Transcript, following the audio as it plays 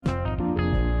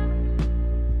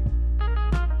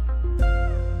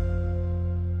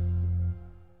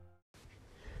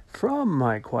from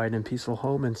my quiet and peaceful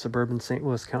home in suburban St.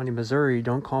 Louis County, Missouri.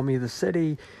 Don't call me the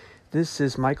city. This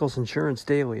is Michael's Insurance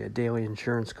Daily, a daily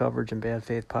insurance coverage and bad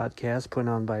faith podcast put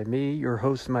on by me, your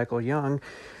host, Michael Young.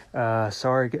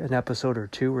 Sorry, an episode or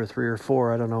two or three or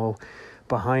four, I don't know,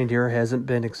 behind here hasn't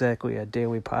been exactly a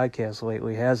daily podcast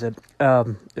lately, has it?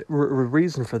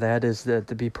 Reason for that is that,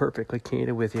 to be perfectly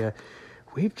candid with you,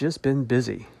 we've just been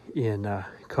busy in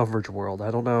coverage world. I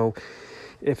don't know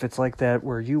if it's like that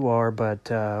where you are,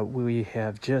 but we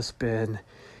have just been,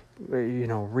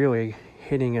 really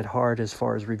hitting it hard as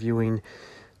far as reviewing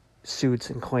suits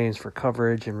and claims for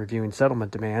coverage and reviewing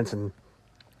settlement demands. And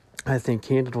I think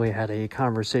candidly had a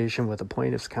conversation with a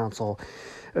plaintiff's counsel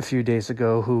a few days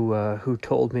ago who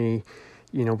told me,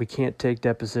 we can't take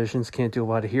depositions, can't do a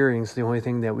lot of hearings. The only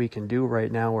thing that we can do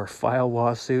right now are file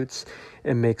lawsuits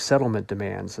and make settlement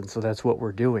demands. And so that's what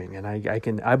we're doing. And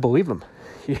I believe them,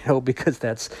 because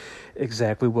that's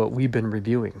exactly what we've been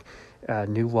reviewing,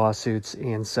 new lawsuits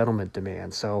and settlement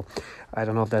demands. So I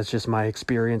don't know if that's just my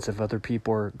experience, if other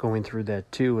people are going through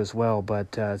that too as well,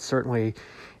 but certainly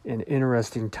an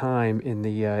interesting time in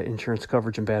the insurance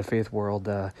coverage and bad faith world.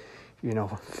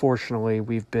 Fortunately,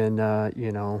 we've been,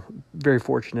 very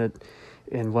fortunate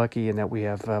and lucky in that we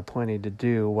have plenty to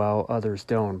do while others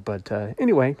don't. But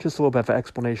anyway, just a little bit of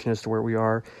explanation as to where we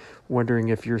are, wondering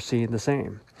if you're seeing the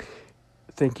same.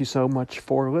 Thank you so much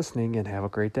for listening and have a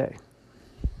great day.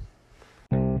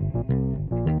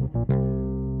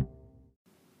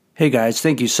 Hey guys,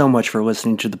 thank you so much for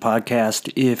listening to the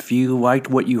podcast. If you liked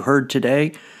what you heard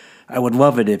today, I would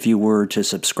love it if you were to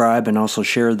subscribe and also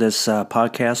share this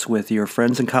podcast with your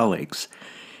friends and colleagues.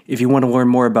 If you want to learn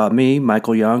more about me,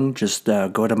 Michael Young, just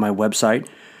go to my website,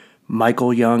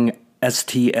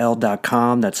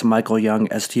 michaelyoungstl.com. That's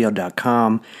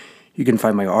michaelyoungstl.com. You can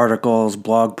find my articles,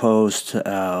 blog posts,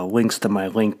 links to my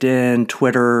LinkedIn,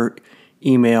 Twitter,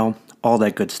 email, all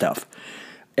that good stuff.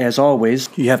 As always,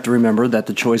 you have to remember that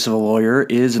the choice of a lawyer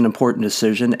is an important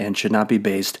decision and should not be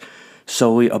based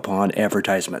solely upon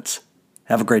advertisements.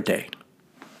 Have a great day.